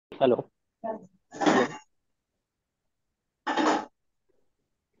Hello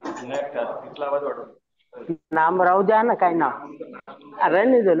नाम राहू द्या ना, काय नाव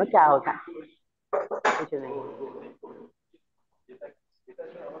रहने दो ना, क्या होता कुछ नहीं.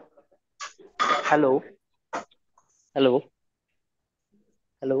 Hello hello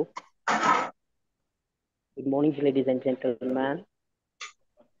hello. Good morning, ladies and gentlemen.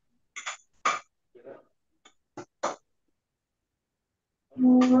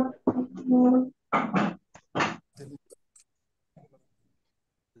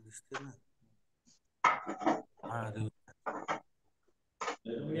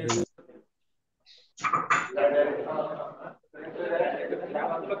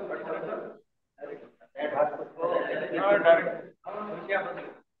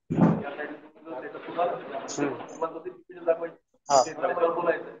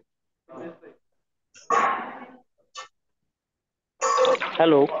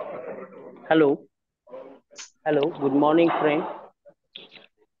 Hello hello hello. Good morning friend.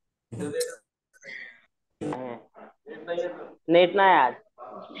 Net नाही आज,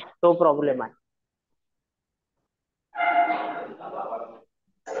 तो प्रॉब्लेम आहे.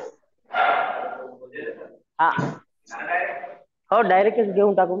 हा हो, डायरेक्टच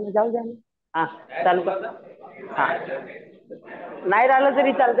घेऊन टाकू ना, जाऊ द्या ना. हा चालू कर. हा नाही राहिलं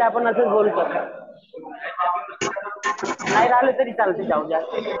तरी चालते, आपण असंच बोलतो. नाही राहिलं तरी चालते, जाऊ द्या.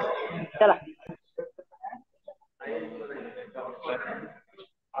 चला.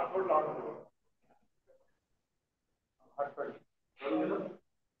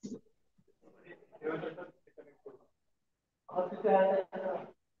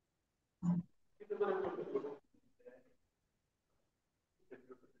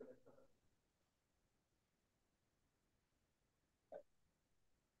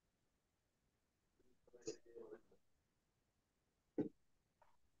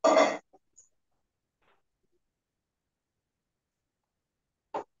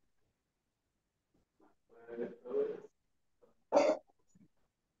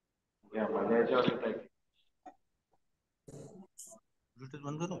 ब्लूटूथ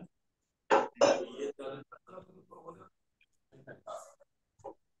बंद करो.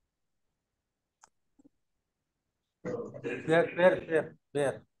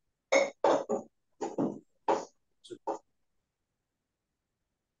 Clear.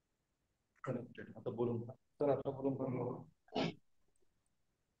 Connected. आता बोलून सर, आता बोलून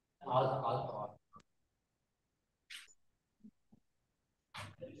आज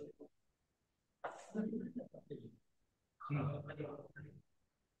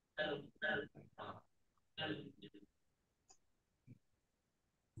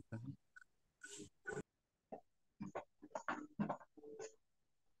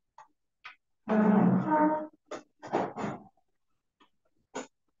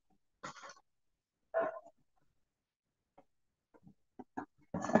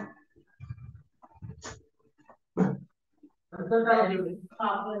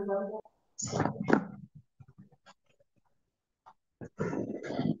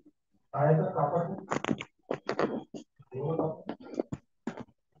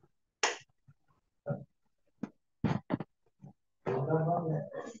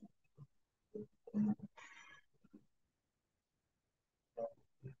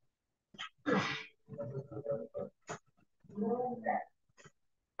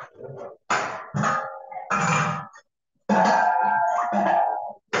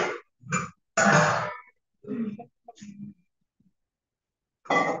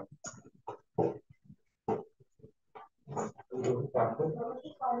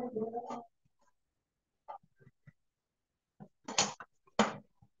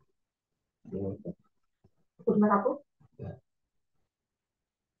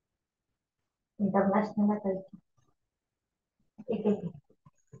international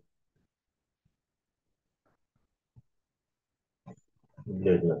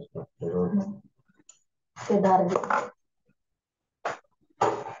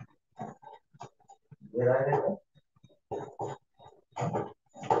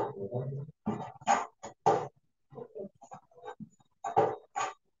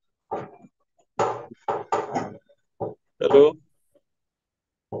Hello.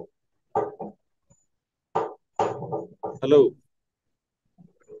 Hello.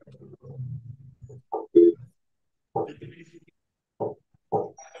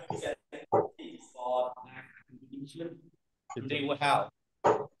 Today we have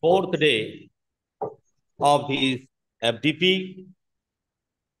fourth day of his FDP.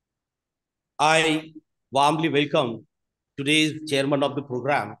 I warmly welcome today's chairman of the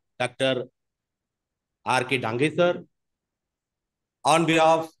program, Dr. R.K. Dange sir. On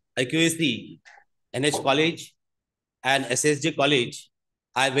behalf IQAC, NH College, and SSJ College,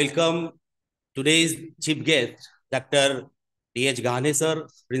 I welcome today's chief guest, Dr. D.H. Gahane sir,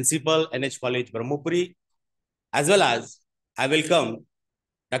 Principal, NH College, Bramhapuri, as well as I welcome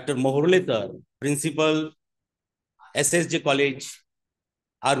Dr. Mohurle sir, Principal, SSJ College,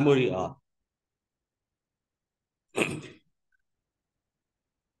 Armory.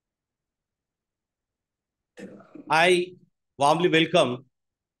 I warmly welcome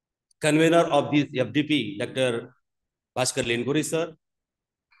convener of this FDP, Dr. Bhaskar Lenguri sir,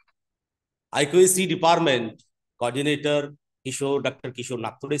 IQAC Department Coordinator Dr. Kishore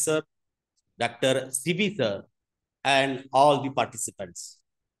Nagtode sir, Dr. CB sir, and all the participants.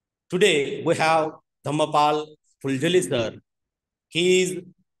 Today we have Dhammapal Fulzele sir. He is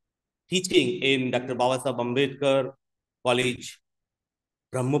teaching in Dr. Babasaheb Ambedkar College,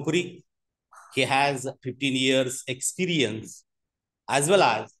 Bramhapuri. He has 15 years experience, as well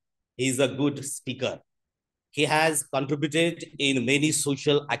as he is a good speaker. He has contributed in many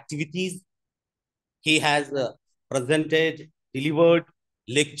social activities. He has presented, delivered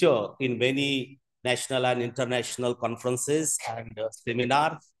lecture in many national and international conferences and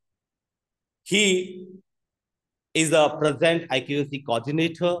seminars. He is a present IQAC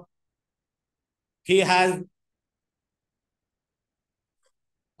coordinator. He has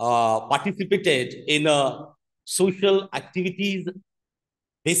participated in social activities,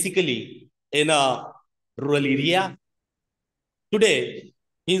 basically in a rural area. Today,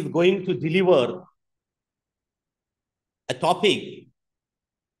 he is going to deliver a topic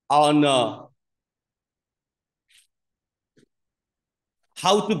on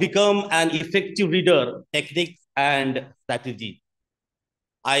how to become an effective reader, techniques and strategy.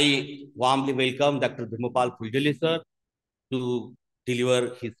 I warmly welcome Dr. Dhammapal Fulzele sir to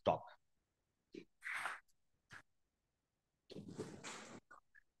deliver his talk.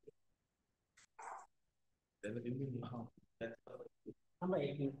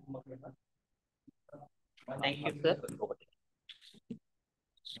 Thank you, sir.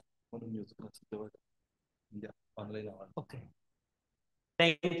 Okay.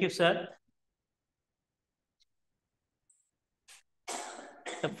 Thank you, sir.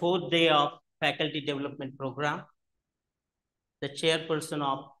 The fourth day of faculty development program, the chairperson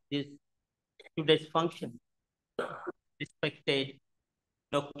of this today's function, respected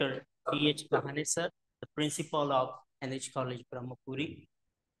Dr. D.H. Gahane sir, the principal of NH College, Bramhapuri.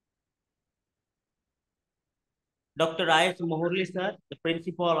 Dr. I.S. Mohurle sir, the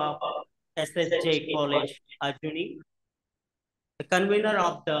principal of SSJ College, Arjuni. The convener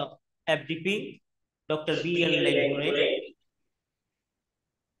of the FDP, Dr. B.L. Lengure.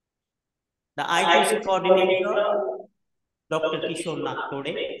 The IQC coordinator, Dr. Kishore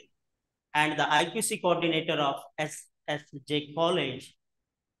Nagtode, and the IQC coordinator of SSJ College,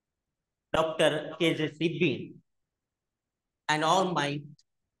 Dr. K.J. Sibbin, and all my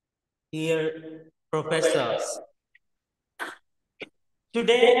dear professors.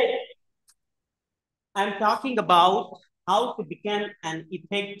 Today, I'm talking about how to become an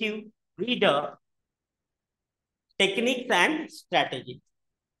effective reader, techniques and strategies.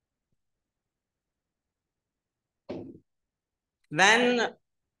 When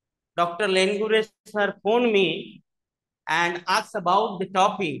Dr. Lengure sir phoned me and asked about the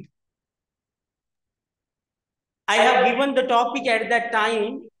topic, I have given the topic at that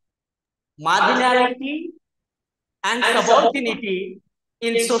time, marginality and subordinity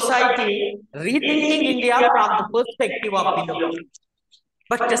in society, rethinking India from the perspective of below.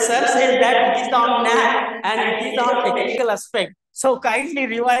 But the sir says that it is on NAAC and it is on technical aspect. So kindly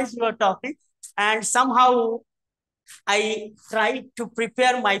revise your topic, and somehow I tried to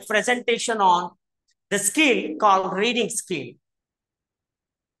prepare my presentation on the skill called reading skill.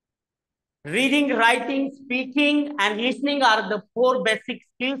 Reading, writing, speaking, and listening are the four basic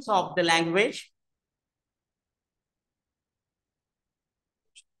skills of the language.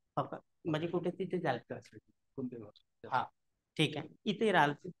 म्हणजे कुठे तिथे जायचं हा ठीक आहे इथे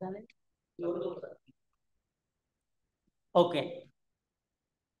राहायचं चालेल okay.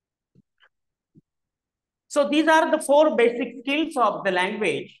 So these are the four basic skills of the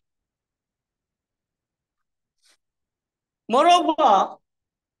language. Moreover,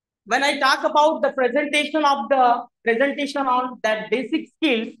 when I talk about the presentation on that basic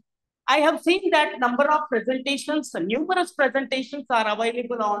skills, I have seen that number of presentations, numerous presentations are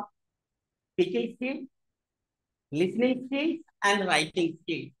available on speaking skills, listening skills, and writing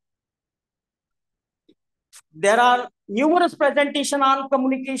skills. There are numerous presentations on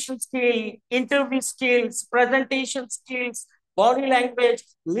communication skill, interview skills, presentation skills, body language,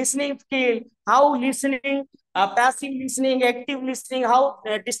 listening skill, how listening passive listening, active listening, how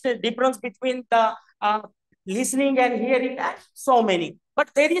difference between the listening and hearing, and so many. But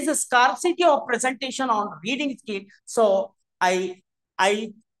there is a scarcity of presentation on reading skill. So I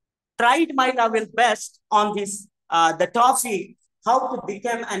tried my level best on this, the topic, how to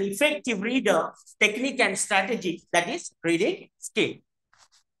become an effective reader, technique and strategy, that is reading skill.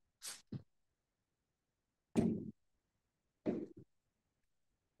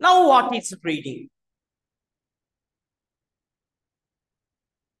 Now, what is reading?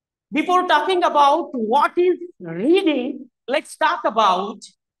 Before talking about what is reading, let's talk about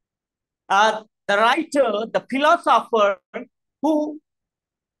the writer, the philosopher who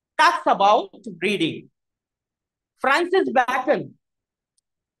talks about reading. Francis Bacon,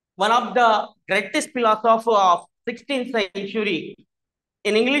 one of the greatest philosophers of 16th century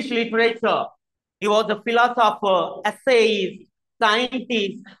in English literature. He was a philosopher, essayist,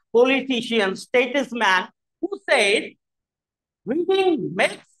 scientist, politician, statesman, who said, reading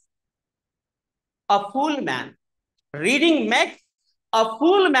makes a fool man. Reading makes a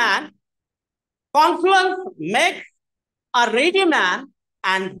fool man. Confluence makes a ready man,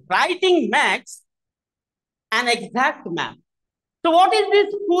 and writing makes an exact man. So what is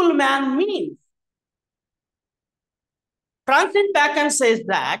this fool man means? Francis Bacon says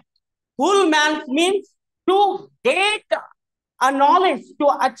that fool man means to get a knowledge, to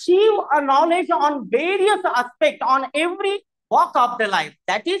achieve a knowledge on various aspects, on every walk of the life.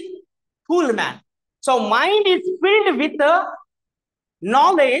 That is fool man. So mind is filled with the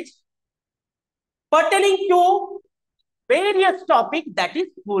knowledge pertaining to various topics, that is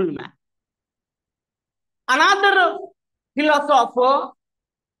fool man. Another philosopher,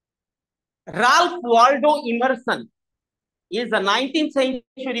 Ralph Waldo Emerson, is a 19th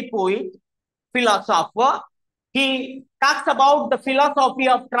century poet, philosopher. He talks about the philosophy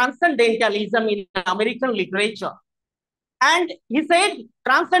of transcendentalism in American literature. And he said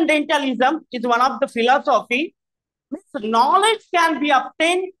transcendentalism is one of the philosophy. Knowledge can be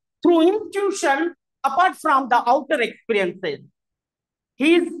obtained through intuition apart from the outer experiences.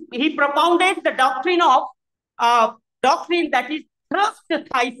 He propounded the doctrine of doctrine that is trust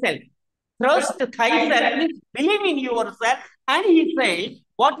thyself. Trust thyself means believe in yourself. And he said,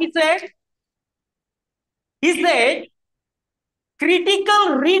 what he said? He said,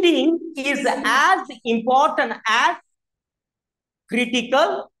 critical reading is as important as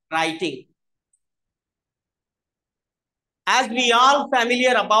critical writing. As we all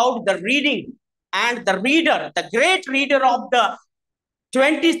familiar about the reading and the reader, the great reader of the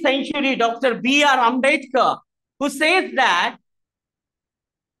 20th century, Dr. B.R. Ambedkar, who says that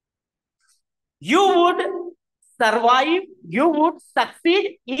you would survive, you would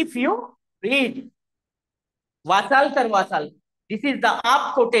succeed if you read. Vasal tar vasal. This is the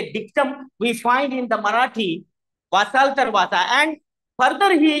oft-quoted dictum we find in the Marathi, vasal tar vasa. And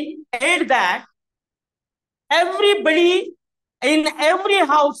further he added that everybody in every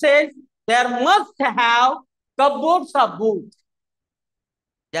houses, there must have cupboards of books.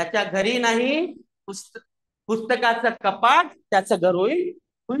 ज्याच्या घरी नाही पुस्तकाचं कपाट, त्याचं घर होईल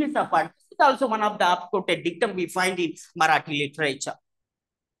खुली सपाट. This is also one of the oft-quoted dictum we find in Marathi literature.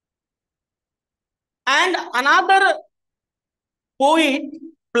 And another poet,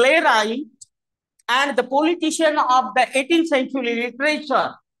 playwright, and the politician of the 18th century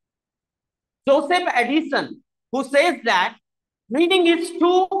literature, Joseph Addison, who says that reading is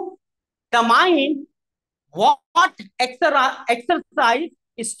to the mind what exercise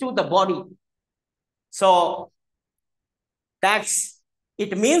is to the body. So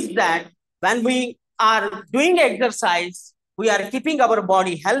it means that when we are doing exercise, we are keeping our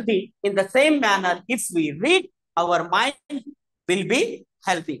body healthy. In the same manner, if we read, our mind will be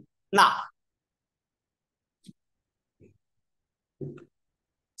healthy. Now,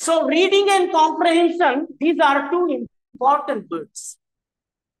 so reading and comprehension, these are two important words.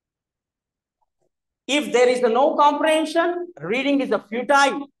 If there is no comprehension, reading is a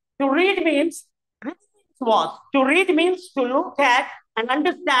futile. To read means what? To read means to look at and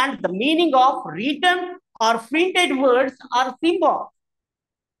understand the meaning of written or printed words or symbols.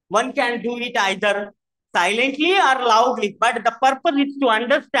 One can do it either silently or loudly, but the purpose is to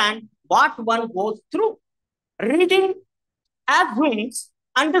understand what one goes through. Reading as means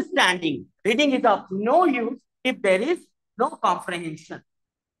understanding. Reading is of no use if there is no comprehension.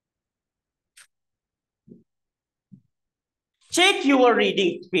 Check your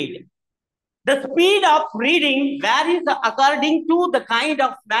reading speed. The speed of reading varies according to the kind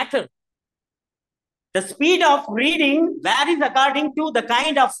of matter. The speed of reading varies according to the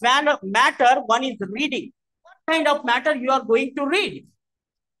kind of matter one is reading. What kind of matter you are going to read?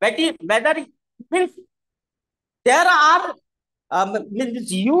 Whether it means there are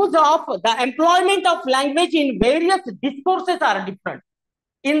use of the employment of language in various discourses are different.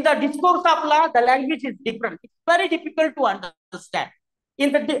 In the discourse of law, the language is different. It's very difficult to understand.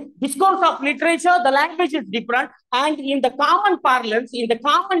 In the discourse of literature, the language is different. And in the common parlance, in the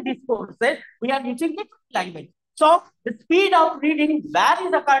common discourses, we are using different language. So the speed of reading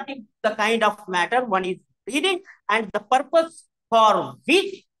varies according to the kind of matter one is reading and the purpose for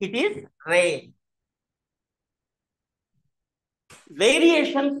which it is read.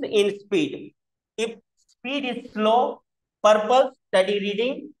 Variations in speed. If speed is slow, purpose, study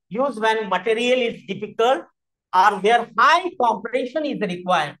reading, use when material is difficult or where high comprehension is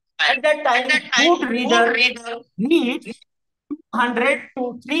required. At that time, good reader needs 200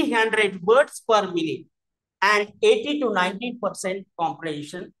 to 300 words per minute and 80 to 90%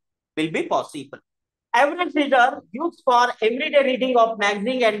 comprehension will be possible. Average reader used for everyday reading of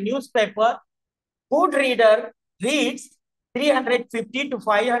magazine and newspaper, good reader reads 350 to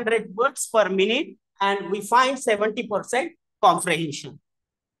 500 words per minute and we find 70% comprehension.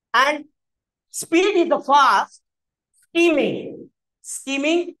 And speed is the fast. Skimming.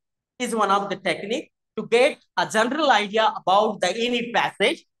 Skimming is one of the techniques to get a general idea about the any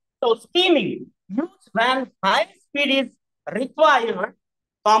passage. So skimming used when high speed is required.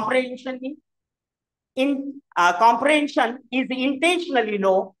 Comprehension is intentionally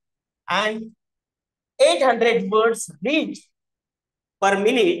low and 800 words reads per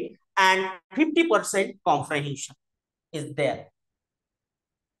minute and 50% comprehension is there.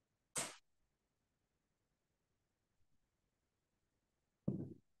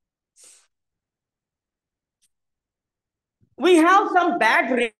 We have some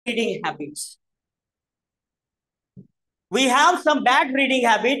bad reading habits. We have some bad reading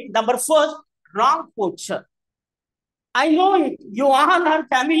habit. Number first, wrong posture. I know it. You all are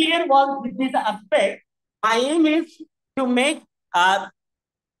familiar with this aspect. My aim is to make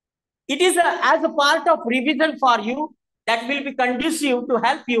it is as a part of revision for you that will be conducive to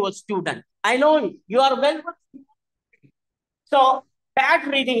help your student. I know it. You are well. So bad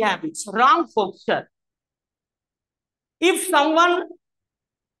reading habits, wrong posture. If someone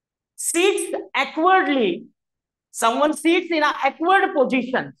sits awkwardly, someone sits in an awkward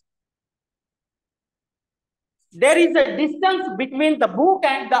position, there is a distance between the book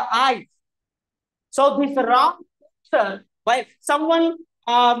and the eyes. So this wrong posture, while someone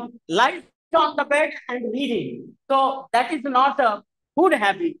lies on the bed and reading, so that is not a good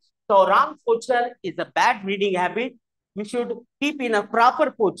habit. So wrong posture is a bad reading habit. We should keep in a proper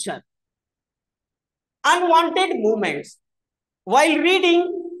posture. Unwanted movements. While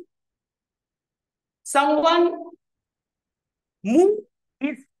reading, someone moves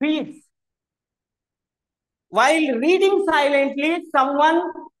his feet. While reading silently, someone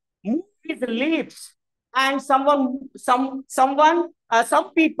moves his lips, and some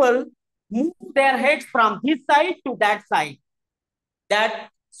people move their heads from this side to that side. That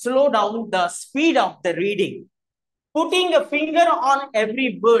slow down the speed of the reading. Putting a finger on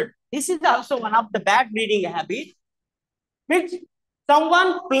every word. This is also one of the bad reading habits, which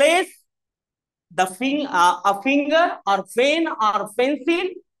someone places a finger or pen or pencil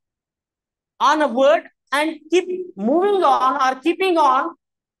on a word and keep moving on or keeping on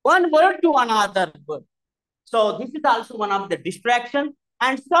one word to another word. So this is also one of the distraction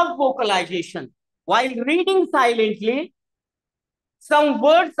and sub-vocalization. While reading silently, some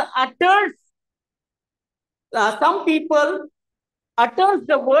words utters, some people utters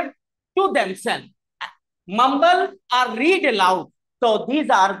the word to themselves, mumble or read aloud. So these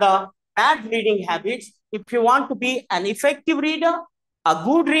are the bad reading habits. If you want to be an effective reader, a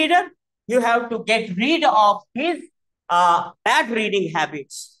good reader, you have to get rid of these bad reading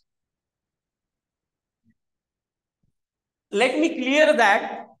habits. Let me clear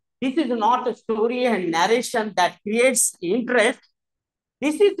that this is not a story and narration that creates interest.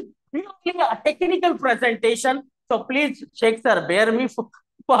 This is purely a technical presentation. So please, Sheikh sir, bear me for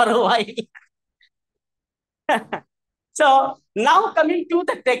a while. So now coming to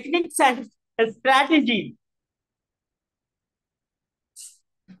the techniques and strategy.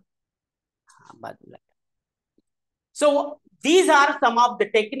 So these are some of the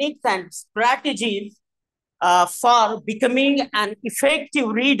techniques and strategies for becoming an effective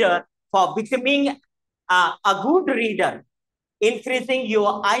reader, for becoming a good reader, increasing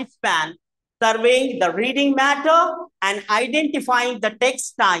your eye span, surveying the reading matter, and identifying the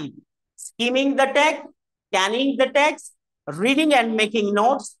text time, skimming the text, scanning the text, reading and making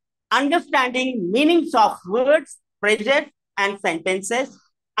notes, understanding meanings of words, phrases, and sentences,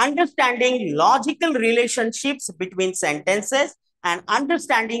 understanding logical relationships between sentences, and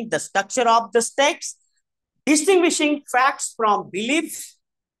understanding the structure of the text, distinguishing facts from beliefs,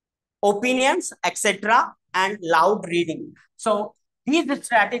 opinions, etc., and loud reading. So these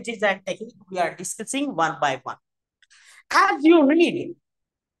strategies and techniques we are discussing one by one. As you read,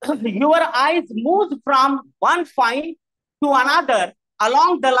 your eyes move from one file to another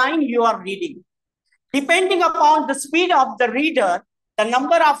along the line you are reading. Depending upon the speed of the reader, the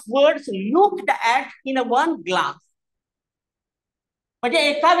number of words looked at in a one glance. म्हणजे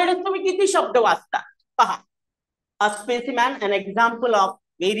एका वेळेस तुम्ही किती शब्द वाचता पहा. A specimen, an example of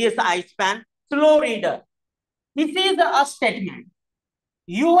various eye span, slow reader. This is a statement.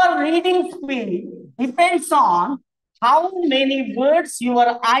 Your reading speed depends on how many words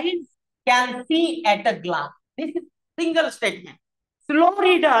your eyes can see at a glance. This is single statement. Slow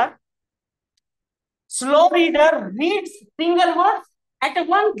reader reads single words at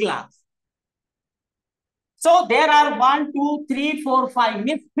one glance. So there are 1, 2, 3, 4, 5,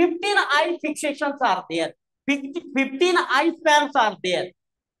 means 15 eye fixations are there. 15 eye spans are there.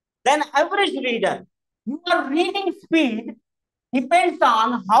 Then average reader, your reading speed depends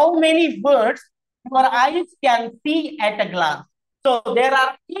on how many words your eyes can see at a glance. So there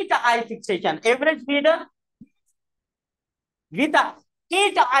are 8 eye fixation. Average reader with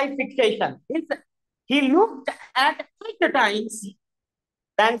 8 eye fixation, he looked at 8 times.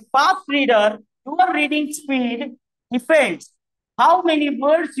 Then fast reader, your reading speed depends how many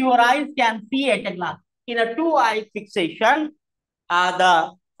words your eyes can see at a glance. In a 2 eye fixation,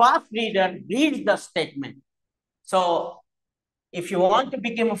 the fast reader reads the statement. So if you want to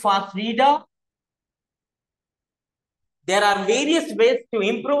become a fast reader, there are various ways to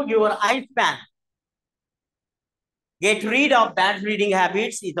improve your eye span. Get rid of bad reading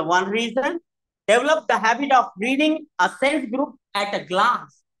habits is the one reason. Develop the habit of reading a sense group at a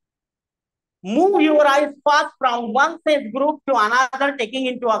glance. Move your eyes fast from one sense group to another, taking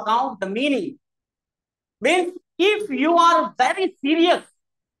into account the meaning. Means if you are very serious,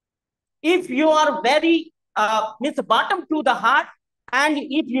 if you are very means bottom to the heart, and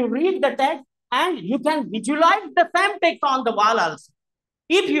if you read the text and you can visualize the same text on the wall also,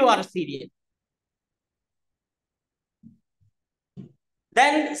 if you are serious.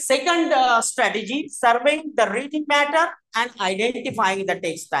 Then second strategy, surveying the reading matter and identifying the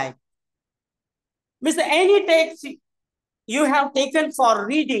text type. Means any text you have taken for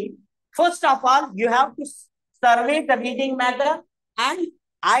reading, first of all, you have to survey the reading matter and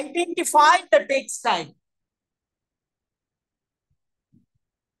identify the text type.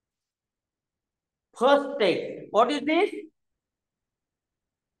 First text, what is this?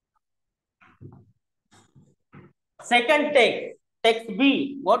 Second text, text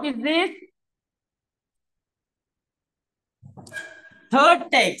B, what is this?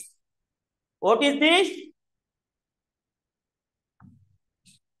 Third text, what is this?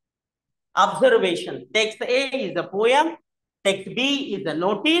 Observation. Text A is a poem, text B is a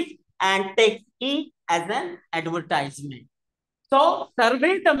notice, and text E as an advertisement. So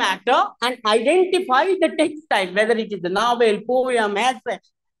survey the matter and identify the text type, whether it is a novel, poem, essay,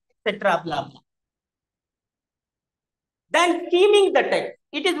 etc. Blah, blah. Then skimming the text.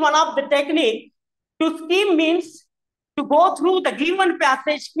 It is one of the techniques. To skim means to go through the given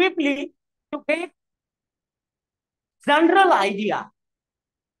passage quickly to get general idea,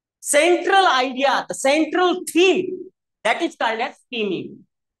 central idea, the central theme. That is called as skimming.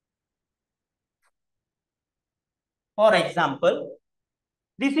 For example,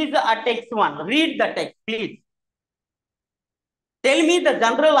 this is a text one. Read the text, please. Tell me the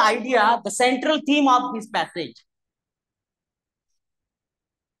general idea, the central theme of this passage.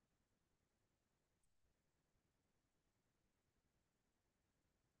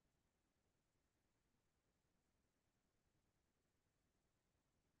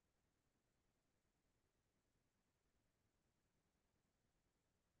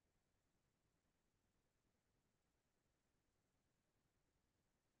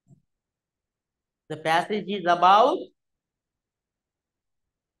 The passage is about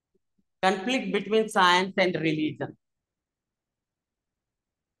conflict between science and religion.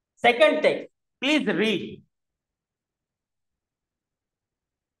 Second text, please read.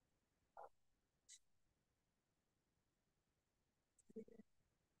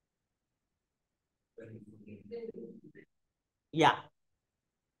 Yeah.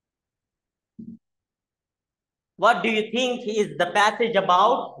 What do you think is the passage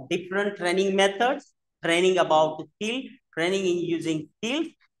about? Different training methods, training about skill, training in using skills,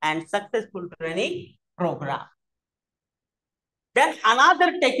 and successful training program. Then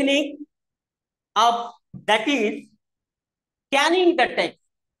another technique of that is scanning the text.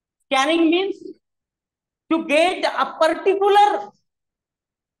 Scanning means to get a particular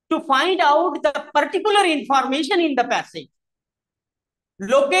to find out the particular information in the passage.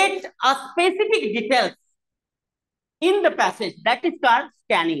 Locate a specific details in the passage. That is called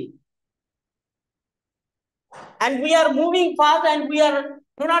scanning. And we are moving fast and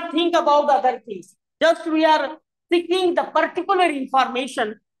do not think about other things. Just we are seeking the particular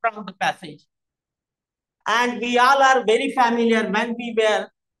information from the passage. And we all are very familiar when we were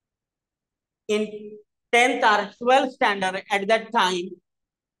in 10th or 12th standard at that time,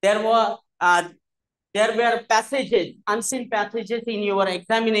 there were passages, unseen passages in your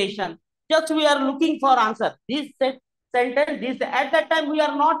examination. Just we are looking for answer. This sentence, this, at that time we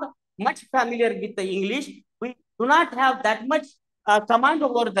are not much familiar with the English. We do not have that much command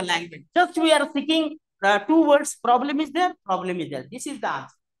over the language. Just we are seeking 2 words, problem is there, problem is there. This is the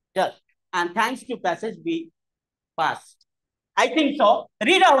answer. Just. And thanks to passage, we passed. I think so.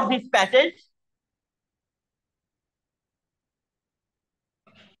 Read out this passage.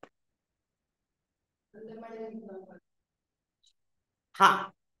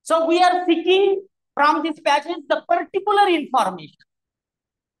 So we are seeking from this passage the particular information,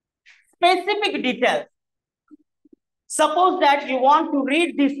 specific details. Suppose that you want to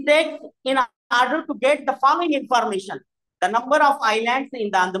read this text in order to get the following information: the number of islands in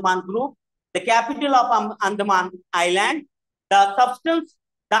the Andaman group, the capital of Andaman Island, the substance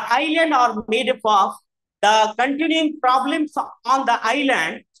the island are made up of, the continuing problems on the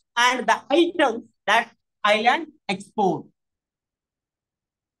island, and the items that island export.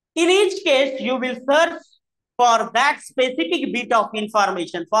 In each case, you will search for that specific bit of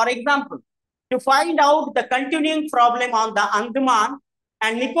information. For example, to find out the continuing problem on the Andaman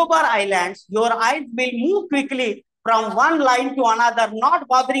and Nicobar Islands, your eyes will move quickly from one line to another, not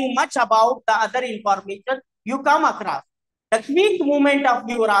bothering much about the other information you come across. The quick movement of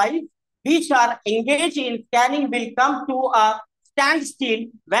your eyes, which are engaged in scanning, will come to a standstill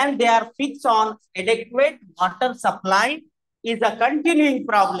when they are fixed on adequate water supply. Is a continuing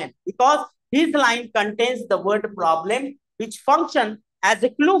problem because this line contains the word problem, which functions as a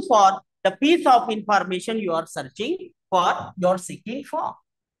clue for the piece of information you are searching for, you are seeking for.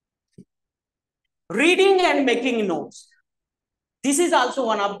 Reading and making notes. This is also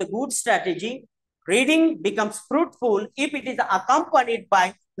one of the good strategy. Reading becomes fruitful if it is accompanied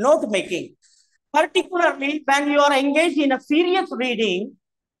by note making, particularly when you are engaged in a serious reading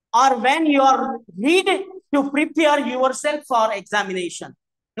or when you are reading to prepare yourself for examination.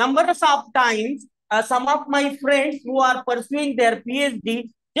 Numbers of times, some of my friends who are pursuing their PhD,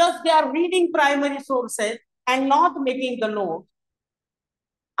 just they are reading primary sources and not making the note.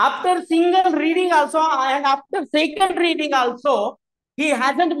 After single reading also and after second reading also, he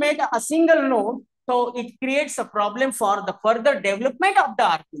hasn't made a single note. So it creates a problem for the further development of the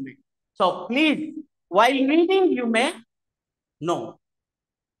argument. So please, while reading, you may know.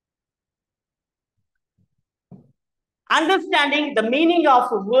 Understanding the meaning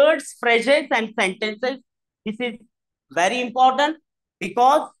of words, phrases, and sentences. This is very important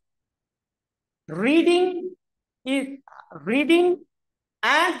because reading and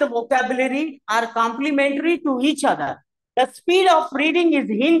the vocabulary are complementary to each other. The speed of reading is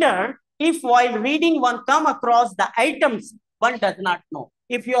hindered if while reading one come across the items one does not know.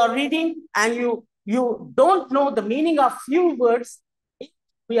 If you are reading and you don't know the meaning of few words,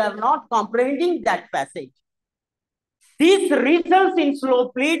 we are not comprehending that passage. This results in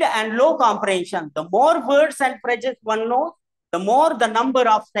slow read and low comprehension. The more words and phrases one knows, the more the number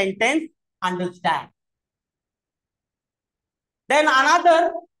of sentences understand. Then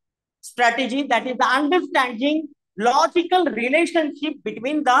another strategy, that is understanding logical relationship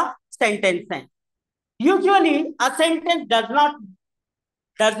between the sentences. Usually, a sentence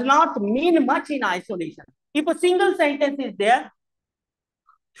does not mean much in isolation. If a single sentence is there,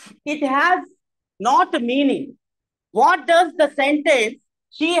 it has not meaning. What does the sentence,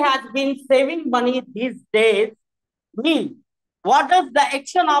 "she has been saving money these days," mean? What does the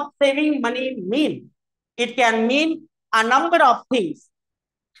action of saving money mean? It can mean a number of things.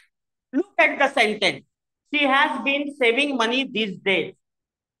 Look at the sentence. "She has been saving money these days."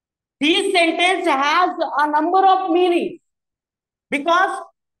 This sentence has a number of meanings because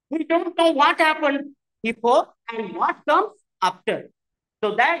we don't know what happened before and what comes after.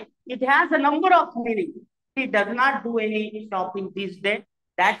 So that it has a number of meanings. She does not do any shopping these days.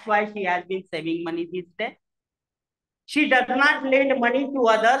 That's why she has been saving money these days. She does not lend money to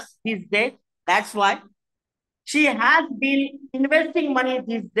others these days. That's why. She has been investing money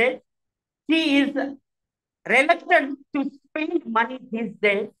these days. She is reluctant to spend money these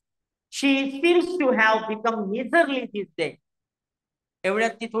days. She seems to have become miserly these days.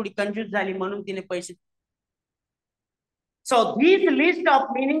 एवढ्यात ती थोडी कंजूस झाली म्हणून तिने पैसे. So these list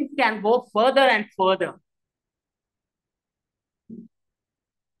of meanings can go further and further.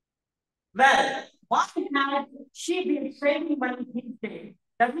 Well, what has she been saving money these days?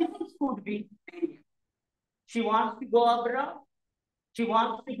 The reasons could be various. She wants to go abroad. She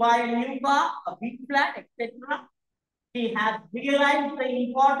wants to buy a new car, a big flat, etc. She has realized the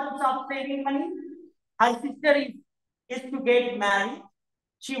importance of saving money. Her sister is to get married.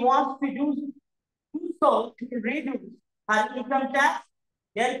 She wants to do so to reduce her income tax.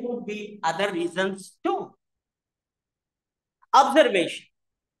 There could be other reasons too. Observation.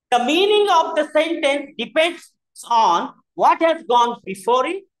 The meaning of the sentence depends on what has gone before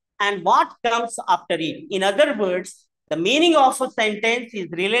it and what comes after it. In other words, the meaning of a sentence is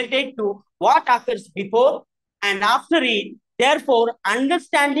related to what occurs before and after it. Therefore,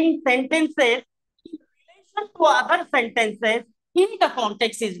 understanding sentences in relation to other sentences in the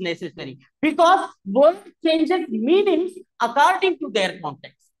context is necessary because word changes meanings according to their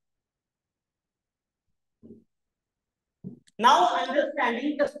context. Now,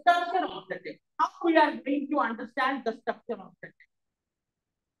 understanding the structure of the text. How we are going to understand the structure of the text?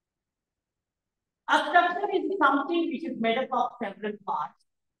 A structure is something which is made up of several parts,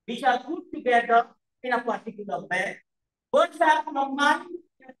 which are put together in a particular way. Words are combined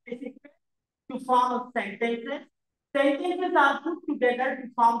to form sentences. Sentences are put together to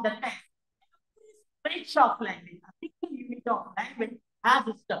form the text. Every stretch of language, a single unit of language has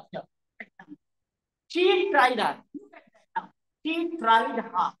a structure. She tried hard. Look at that now. She tried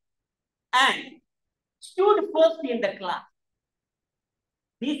hard and stood first in the class.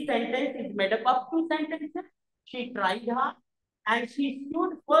 This sentence is made up of two sentences. She tried hard and she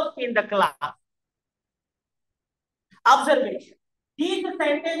stood first in the class. Observation. These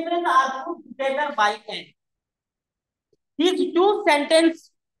sentences are put together by N. These two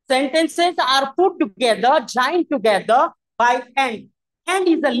sentences are put together, joined together by and. And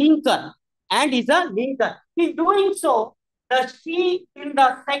is a linker. And is a linker. In doing so, the she in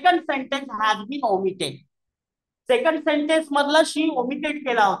the second sentence has been omitted. Second sentence मतलब she omitted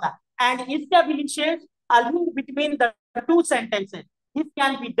केला होता and establishes a link between the two sentences. This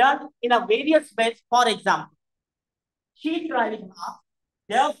can be done in a various ways. For example, she tried hard,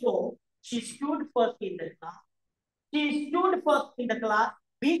 therefore she stood first in the class. She stood first in the class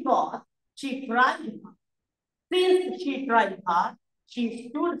because she tried hard. Since she tried hard, she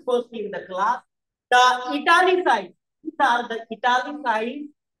stood first in the class. The italicized, these are the italicized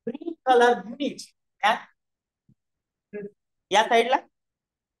green color units. Yeah? या साइडला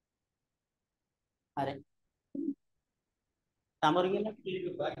अरे समोर गेला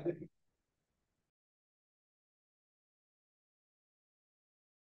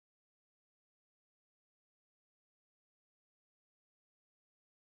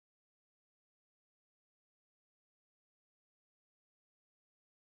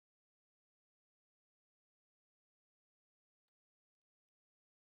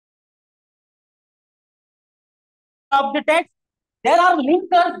of the text. There are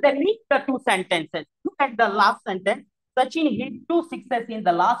linkers that link the two sentences. Look at the last sentence. Sachin hit 2 sixes in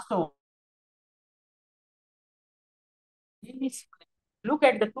the last over. Look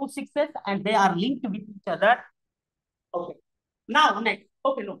at the 2 sixes and they are linked with each other. Okay. Now, next.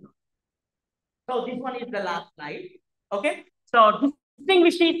 Okay, no. So this one is the last slide. Okay. So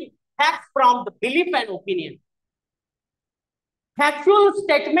distinguishing facts from the belief and opinion. Factual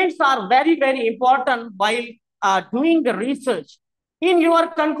statements are very, very important while doing the research. In your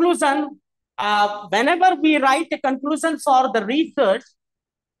conclusion, whenever we write a conclusion for the research,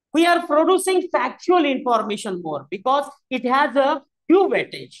 we are producing factual information more because it has a due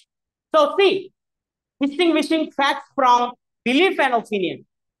weightage. So see, distinguishing facts from belief and opinion.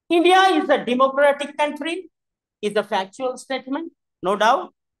 India is a democratic country, is a factual statement, no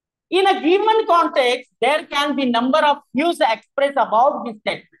doubt. In a given context, there can be number of views expressed about this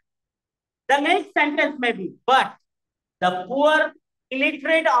statement. The next sentence may be, but the poor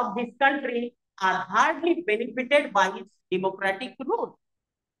illiterate of this country are hardly benefited by its democratic rule.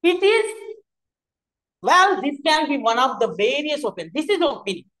 It is, well, this can be one of the various opinions. This is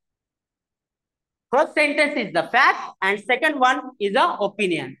opinion. First sentence is the fact and second one is an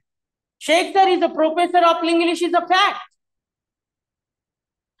opinion. Shakespeare is a professor of English is a fact.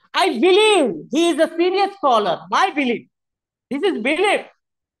 I believe he is a serious scholar. My belief. This is belief.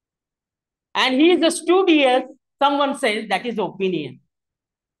 And he is a studious, someone says that is opinion.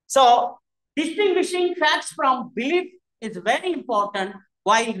 So distinguishing facts from belief is very important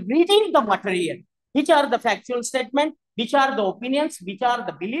while reading the material. Which are the factual statements, which are the opinions, which are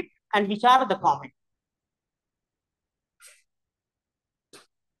the belief, and which are the comments.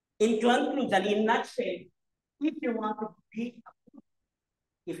 In conclusion, in nutshell, If you want to be an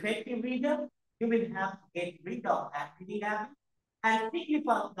effective reader, you will have to get rid of that reading habit and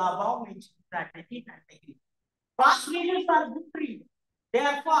simplify the above-mentioned strategies and techniques. Fast readers are good readers. They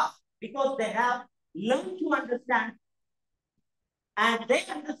are fast because they have learned to understand, and they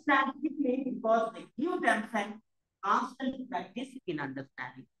understand quickly because they give themselves constant practice in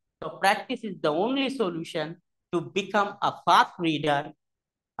understanding. So practice is the only solution to become a fast reader.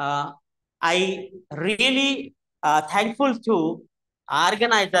 I really thankful to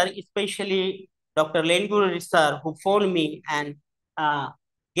organizer, especially Dr. Lenguri sir, who phoned me and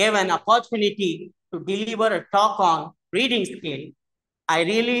gave an opportunity to deliver a talk on reading skill. I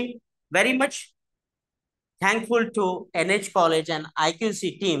really very much thankful to NH College and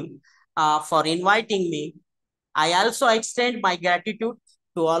IQC team for inviting me. I also extend my gratitude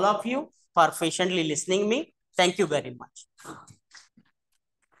to all of you for patiently listening me. Thank you very much.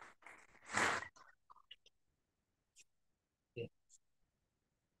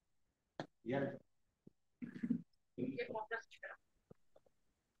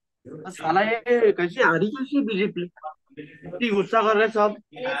 साला ये कैसे आ रही है BJP इतनी गुस्सा कर रहे सब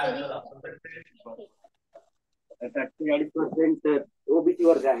 40% ओबीसी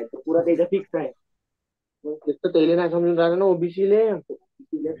वर आहे तो पूरा त्याचा फिक्स आहे तो तेले नाही समजून राहिलं ना ओबीसी ले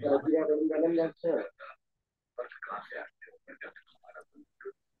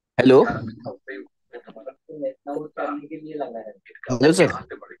हेलो हेलो सर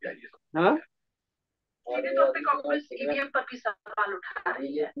हाँ ईवीएम पर भी सवाल उठा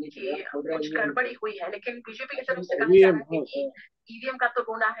रही है कि कुछ गड़बड़ी हुई है, लेकिन बीजेपी की तरफ से कहा जा रहा है कि ईवीएम का तो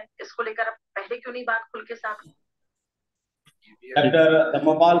गुना है, इसको लेकर अब पहले क्यों नहीं बात खुल के साथ? Dr.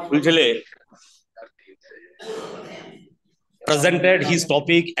 Dhammapal Fulzele presented his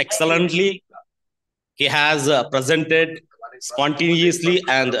topic excellently. He has presented spontaneously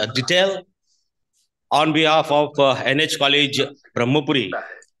and detailed. On behalf of NH College Bramhapuri,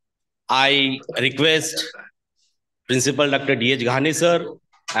 I request Principal Dr. D.H. Ghane sir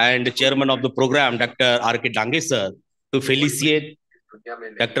and Chairman of the program Dr. R.K. Dange sir to felicitate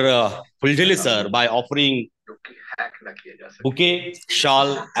Dr. Fulzele sir by offering bouquet,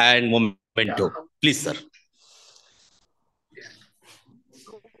 shawl and memento. Please sir.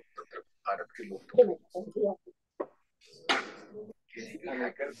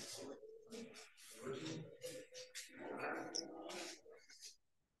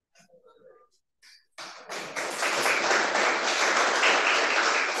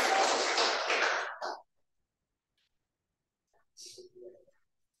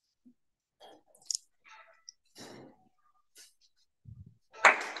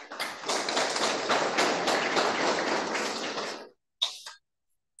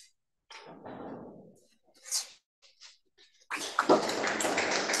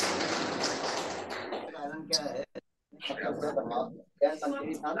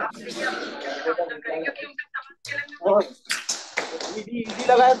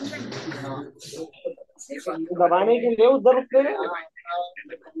 लगाया दबाने के लिए उधर रुकते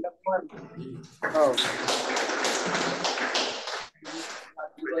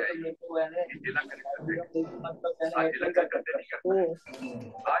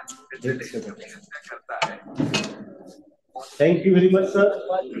Thank you very much, sir.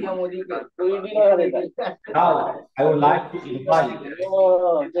 Now, I would like to invite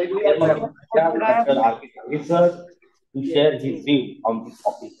Dr. R.K. sir to share his view on this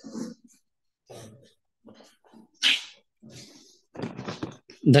topic.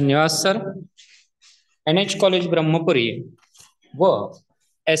 धन्यवाद sir. NH college Brahmpuri व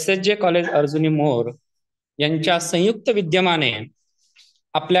SSJ college Arjuni मोर यांच्या संयुक्त विद्यमाने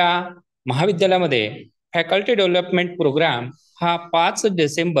आपल्या महाविद्यालयामध्ये फॅकल्टी डेव्हलपमेंट प्रोग्राम हा 5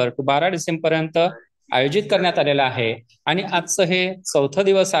 डिसेंबर ते 12 डिसेंबर पर्यंत आयोजित करण्यात आलेला आहे आणि आजचं हे 4था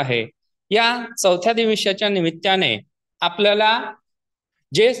दिवस आहे. या 4थ्या दिवसाच्या निमित्ताने आपल्याला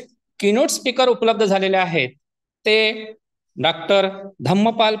जे कीनोट स्पीकर उपलब्ध झालेले आहेत ते doctor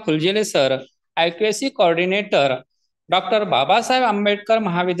Dhammapala Phuljhele sir, IQAC coordinator doctor Babasaheb Ambedkar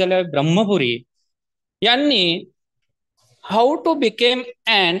महाविद्यालय ब्रह्मपुरी यांनी how to became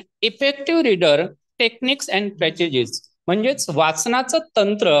on effective reader techniques and strategies म्हणजेच वाचनाचं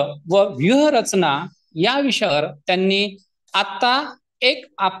तंत्र व व्यूहरचना या विषयावर त्यांनी आता एक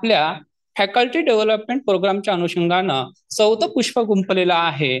आपल्या फॅकल्टी डेव्हलपमेंट प्रोग्रामच्या अनुषंगानं 4थं पुष्प गुंफलेलं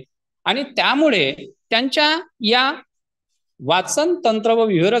आहे आणि त्यामुळे त्यांच्या या वाचन तंत्र व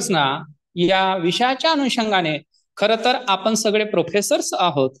व्यूहरचना या विषयाच्या अनुषंगाने खरं तर आपण सगळे प्रोफेसर्स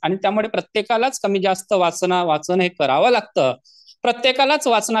आहोत आणि त्यामुळे प्रत्येकालाच कमी जास्त वाचन हे करावं लागतं. प्रत्येकालाच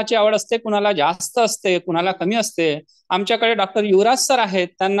वाचनाची आवड असते, कुणाला जास्त असते, कुणाला कमी असते. आमच्याकडे डॉक्टर युवराज सर आहेत,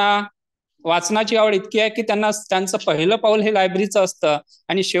 त्यांना वाचनाची आवड इतकी आहे की त्यांचं पहिलं पाऊल हे लायब्ररीचं असतं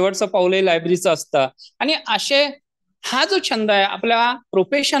आणि शेवटचं पाऊल हे लायब्ररीचं असतं. आणि असे हा जो छंद आहे आपल्या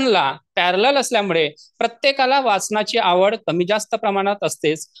प्रोफेशनला पॅरलल असल्यामुळे प्रत्येकाला वाचनाची आवड कमी जास्त प्रमाणात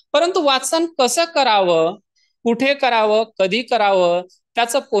असतेच. परंतु वाचन कसं करावं, कुठे करावं, कधी करावं,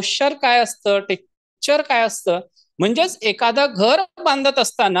 त्याचं पोश्चर काय असतं, टेक्स्चर काय असतं, म्हणजेच एखादं घर बांधत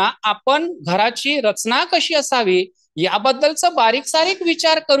असताना आपण घराची रचना कशी असावी याबद्दलचा बारीक सारीक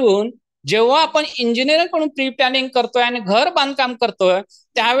विचार करून जेव्हा आपण इंजिनिअर कडून प्री प्लॅनिंग करतोय आणि घर बांधकाम करतोय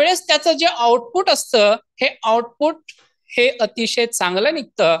त्यावेळेस त्याचं जे आउटपुट असतं हे आउटपुट हे अतिशय चांगलं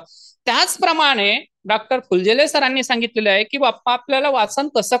निघतं. त्याचप्रमाणे डॉक्टर फुलझेले सरांनी सांगितलेलं आहे की बाप्पा आपल्याला वाचन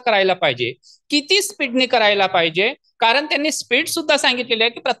कसं करायला पाहिजे, किती स्पीडने करायला पाहिजे. कारण त्यांनी स्पीड सुद्धा सांगितलेली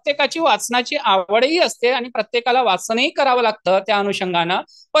आहे की प्रत्येकाची वाचनाची आवडही असते आणि प्रत्येकाला वाचनही करावं लागतं त्या अनुषंगानं.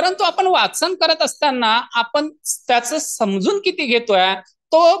 परंतु आपण वाचन करत असताना आपण त्याचं समजून किती घेतोय,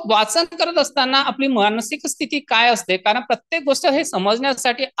 तो वाचन करत असताना आपली मानसिक स्थिती काय असते, कारण प्रत्येक गोष्ट हे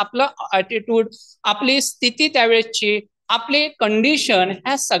समजण्यासाठी आपलं ॲटिट्यूड, आपली स्थिती त्यावेळेची, आपली कंडिशन,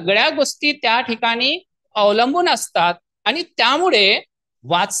 ह्या सगळ्या गोष्टी त्या ठिकाणी अवलंबून असतात. आणि त्यामुळे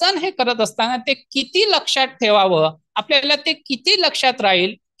वाचन हे करत असताना ते किती लक्षात ठेवावं, आपल्याला ते किती लक्षात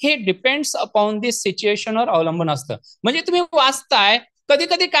राहील हे डिपेंड्स अपॉन दिस सिच्युएशनवर अवलंबून असतं. म्हणजे तुम्ही वाचताय, कधी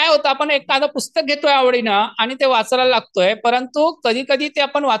कधी काय होतं आपण एखादं पुस्तक घेतोय आवडीनं आणि ते वाचायला लागतोय, परंतु कधी कधी ते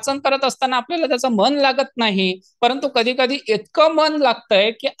आपण वाचन करत असताना आपल्याला त्याचं मन लागत नाही, परंतु कधी कधी इतकं मन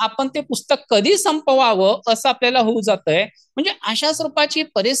लागतंय की आपण ते पुस्तक कधी संपवावं असं आपल्याला होऊ जातंय. म्हणजे अशा स्वरूपाची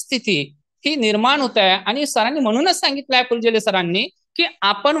परिस्थिती ही निर्माण होत आहे. आणि सरांनी म्हणूनच सांगितलंय फुलझेले सरांनी की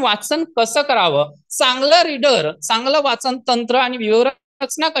आपण वाचन कसं करावं, चांगलं रीडर, चांगलं वाचन तंत्र आणि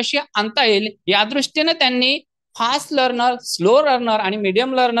व्यूहरचना कशी आणता येईल या दृष्टीने त्यांनी फास्ट लर्नर, स्लो लर्नर आणि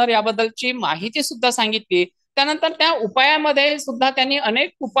मीडियम लर्नर याबद्दलची माहिती सुद्धा सांगितली. त्यानंतर त्या उपायामध्ये सुद्धा त्यांनी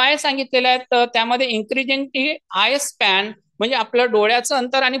अनेक उपाय सांगितलेले आहेत. त्यामध्ये इन्क्रीजिंग आय स्पॅन म्हणजे आपलं डोळ्याचं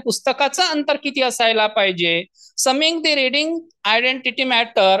अंतर आणि पुस्तकाचं अंतर किती असायला पाहिजे, summing the reading identity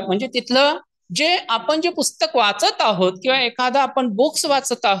matter म्हणजे तिथलं जे आपण जे पुस्तक वाचत आहोत किंवा एखादं आपण बुक्स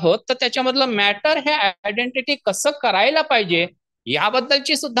वाचत आहोत तर त्याच्यामधलं मॅटर हे आयडेंटिटी कसं करायला पाहिजे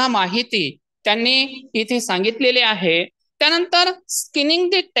याबद्दलची सुद्धा माहिती त्यांनी इथे सांगितलेली आहे. त्यानंतर स्किनिंग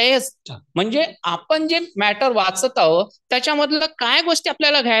द टेस्ट म्हणजे आपण जे मॅटर वाचत आहोत त्याच्यामधलं काय गोष्टी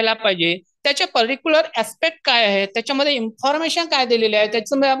आपल्याला घ्यायला पाहिजे, त्याचे पर्टिक्युलर ऍस्पेक्ट काय आहे, त्याच्यामध्ये इन्फॉर्मेशन काय दिलेली आहे,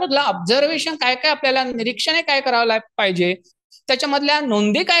 त्याच्यामधलं ऑब्झर्वेशन काय काय आपल्याला निरीक्षणे काय करावं पाहिजे, त्याच्यामधल्या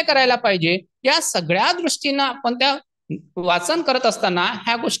नोंदी काय करायला पाहिजे, या सगळ्या दृष्टीनं आपण त्या वाचन करत असताना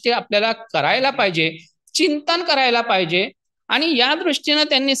ह्या गोष्टी आपल्याला करायला पाहिजे, चिंतन करायला पाहिजे. आणि या दृष्टीनं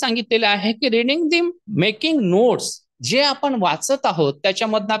त्यांनी सांगितलेलं आहे की रिडिंग दी मेकिंग नोट्स, जे आपण वाचत आहोत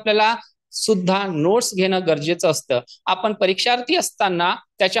त्याच्यामधनं आपल्याला सुद्धा नोट्स घेणं गरजेचं असतं. आपण परीक्षार्थी असताना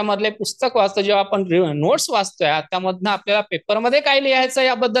त्याच्यामधले पुस्तक वाचतो, जेव्हा आपण नोट्स वाचतोय त्यामधनं आपल्याला पेपरमध्ये काय लिहायचं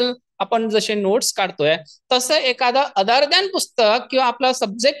याबद्दल आपण जसे नोट्स काढतोय तसं एखादं अदर दॅन पुस्तक किंवा आपला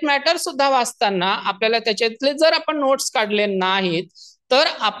सब्जेक्ट मॅटर सुद्धा वाचताना आपल्याला त्याच्यातले जर आपण नोट्स काढले नाहीत तर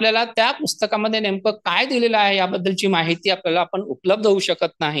आपल्याला त्या पुस्तकामध्ये नेमकं काय दिलेलं आहे याबद्दलची माहिती आपल्याला आपण उपलब्ध होऊ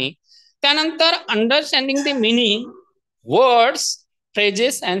शकत नाही. त्यानंतर understanding the meaning words,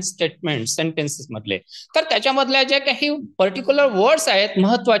 phrases and statement sentences मधले, तर त्याच्यामधल्या जे काही पर्टिक्युलर वर्ड्स आहेत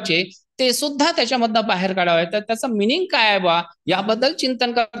महत्वाचे ते सुद्धा त्याच्यामधनं बाहेर काढावे. तर त्याचं मिनिंग काय आहे बा याबद्दल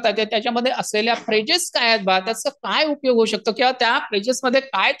चिंतन करता येते, त्याच्यामध्ये असलेल्या फ्रेजेस काय आहेत बा त्याचा काय उपयोग होऊ शकतो किंवा त्या फ्रेजेसमध्ये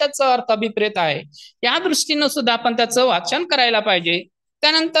काय त्याचं अर्थ अभिप्रेत आहे या दृष्टीनं सुद्धा आपण त्याचं वाचन करायला पाहिजे.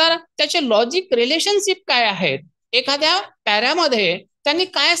 त्यानंतर त्याचे लॉजिक रिलेशनशिप काय आहेत, एखाद्या पॅरामध्ये त्यांनी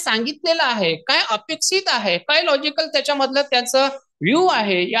काय सांगितलेलं आहे, काय अपेक्षित आहे, काय लॉजिकल त्याच्यामधलं त्याचं व्ह्यू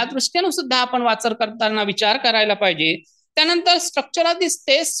आहे या दृष्टीनं सुद्धा आपण वाचन करताना विचार करायला पाहिजे. त्यानंतर स्ट्रक्चर ऑफ द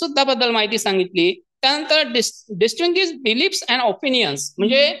स्पेस सुद्धा बद्दल माहिती सांगितली. त्यानंतर डिस्टिंग्विश बिलीफ्स अँड ओपिनियन्स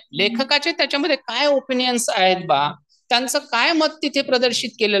म्हणजे लेखकाचे त्याच्यामध्ये काय ओपिनियन्स आहेत बा, त्यांचं काय मत तिथे प्रदर्शित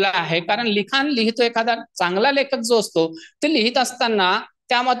केलेलं आहे. कारण लिखाण लिहितो एखादा चांगला लेखक जो असतो ते लिहित असताना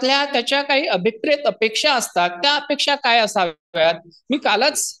त्यामधल्या त्याच्या काही अभिप्रेत अपेक्षा असतात, त्या अपेक्षा काय असाव्यात. मी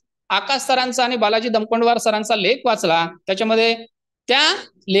कालच आकाश सरांचा आणि बालाजी दमकोंडवार सरांचा लेख वाचला, त्याच्यामध्ये त्या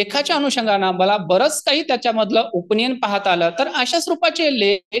लेखाच्या अनुषंगाने मला बरंच काही त्याच्यामधलं ओपिनियन पाहता आलं. तर अशाच रूपाचे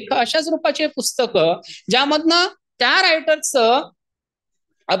लेख, अशाच रूपाचे पुस्तकं ज्यामधनं त्या रायटरचं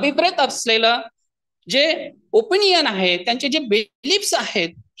अभिप्रेत असलेलं जे ओपिनियन आहे, त्यांचे जे बिलीफ्स आहेत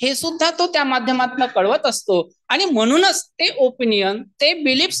हे सुद्धा तो त्या माध्यमातून कळवत असतो. आणि म्हणूनच ते ओपिनियन, ते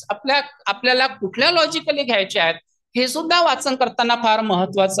बिलीफ्स आपल्याला कुठल्या लॉजिकली घ्यायचे आहेत हे सुद्धा वाचन करताना फार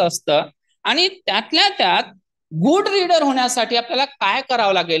महत्वाचं असतं. आणि त्यातल्या त्यात गुड रीडर होण्यासाठी आपल्याला काय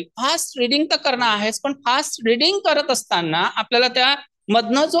करावं लागेल, फास्ट रीडिंग तर करणं आहेच, पण फास्ट रीडिंग करत असताना आपल्याला त्या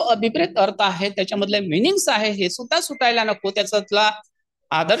मधनं जो अभिप्रेत अर्थ आहे, त्याच्यामधले मिनिंग्स आहे, हे सुद्धा सुटायला नको. त्याच्यातला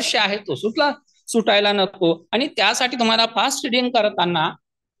आदर्श आहे तो सुद्धा सुटायला नको. आणि त्यासाठी तुम्हाला फास्ट रीडिंग करताना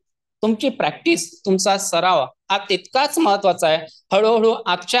तुमची प्रॅक्टिस, तुमचा सराव हा तितकाच महत्वाचा आहे. हळूहळू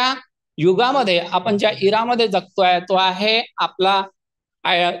आजच्या युगामध्ये आपण ज्या इरामध्ये जगतोय तो आहे आपला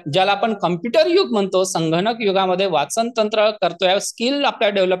ज्याला आपण कम्प्युटर युग म्हणतो. संगणक युगामध्ये वाचन तंत्र करतोय, स्किल आपल्या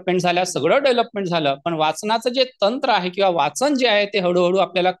डेव्हलपमेंट झाल्या, सगळं डेव्हलपमेंट झालं, पण वाचनाचं जे तंत्र आहे किंवा वाचन जे आहे ते हळूहळू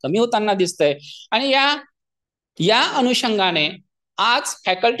आपल्याला कमी होताना दिसतंय. आणि या अनुषंगाने आज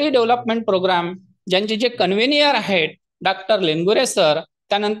फॅकल्टी डेव्हलपमेंट प्रोग्राम ज्यांचे जे कन्व्हेनियर आहेत डॉक्टर लेंगुरे सर,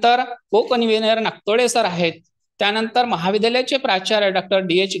 त्यानंतर को कन्व्हेनियर नागतोडे सर आहेत, त्यानंतर महाविद्यालयाचे प्राचार्य डॉक्टर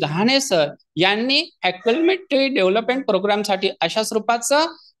DH गहाणे सर यांनी फॅकल्टी डेव्हलपमेंट प्रोग्रामसाठी अशा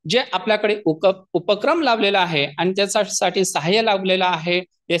स्वरूपाचं जे आपल्याकडे उपक्रम लावलेला आहे आणि त्यासाठी सहाय्य लाभलेलं आहे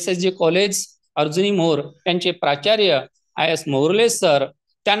SSG कॉलेज अर्जुनी मोर यांचे प्राचार्य IS मोरले सर,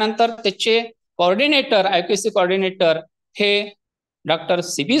 त्यानंतर त्याचे कोऑर्डिनेटर IQAC कोऑर्डिनेटर हे डॉक्टर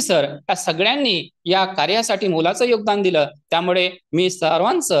CB सर, या सगळ्यांनी या कार्यासाठी मोलाचं योगदान दिलं. त्यामुळे मी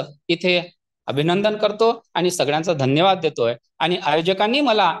सर्वांचं इथे अभिनंदन करतो आणि सगळ्यांचा धन्यवाद देतोय. आणि आयोजकांनी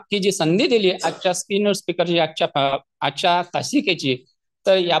मला ही जी संधी दिली आजच्या स्क्रीन स्पीकरची, आजच्या तासिकेची,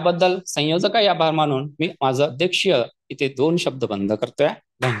 तर याबद्दल संयोजकांचे आभार मानून मी माझं अध्यक्षीय इथे 2 शब्द बंद करतोय.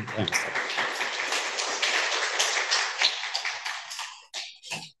 धन्यवाद.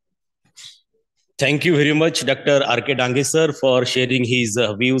 Thank you very much, Dr. R.K. Dange sir, for sharing his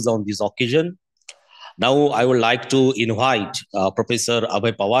views on this occasion. Now, I would like to invite Professor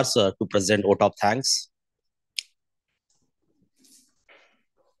Abhay Pawar sir to present vote of thanks.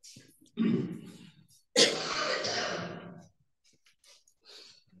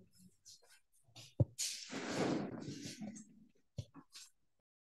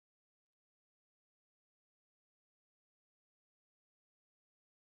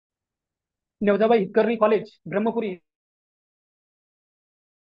 नेवजाबाई हितकर्णी college Brahmpuri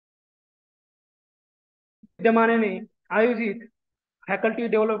विद्यमानाने आयोजित faculty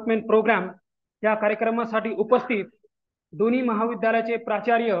development programme या कार्यक्रमासाठी उपस्थित दोन्ही महाविद्यालयाचे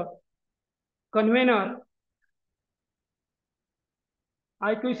प्राचार्य, convener,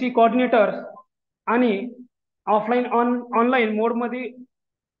 IQAC coordinator आणि offline online मोडमध्ये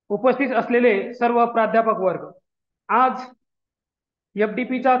उपस्थित असलेले सर्व प्राध्यापक वर्ग, आज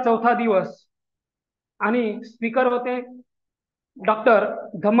FDPचा 4था दिवस आणि स्पीकर होते डॉक्टर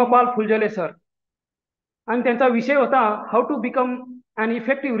धम्मपाल फुलझेले सर आणि त्यांचा विषय होता how to become an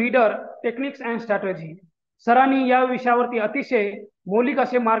effective reader, techniques and strategy. सरांनी या विषयावरती अतिशय मौलिक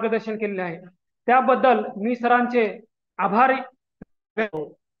असे मार्गदर्शन केलेले आहे, त्याबद्दल मी सरांचे आभारी.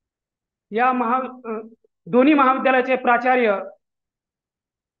 या दोन्ही महाविद्यालयाचे प्राचार्य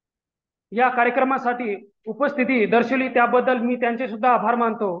या कार्यक्रमासाठी उपस्थिती दर्शवली, त्याबद्दल मी त्यांचे सुद्धा आभार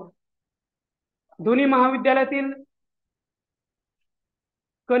मानतो. दोन्ही महाविद्यालयातील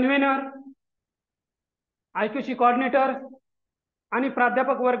कन्व्हेनर, IQAC कोऑर्डिनेटर आणि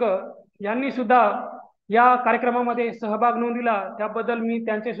प्राध्यापक वर्ग यांनी सुद्धा या कार्यक्रमामध्ये सहभाग नोंदविला, त्याबद्दल मी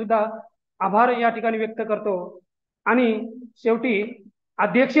त्यांचे सुद्धा आभार या ठिकाणी व्यक्त करतो. आणि शेवटी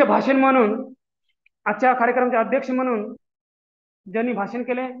अध्यक्षीय भाषण म्हणून, आजच्या कार्यक्रमाचे अध्यक्ष म्हणून ज्यांनी भाषण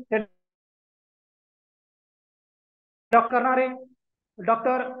केले ते करणारे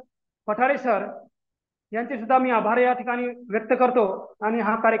डॉक्टर पठारे सर यांचे सुद्धा मी आभार या ठिकाणी व्यक्त करतो आणि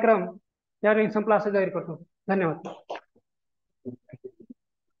हा कार्यक्रम या ठिकाणी संपला असं जाहीर करतो. धन्यवाद.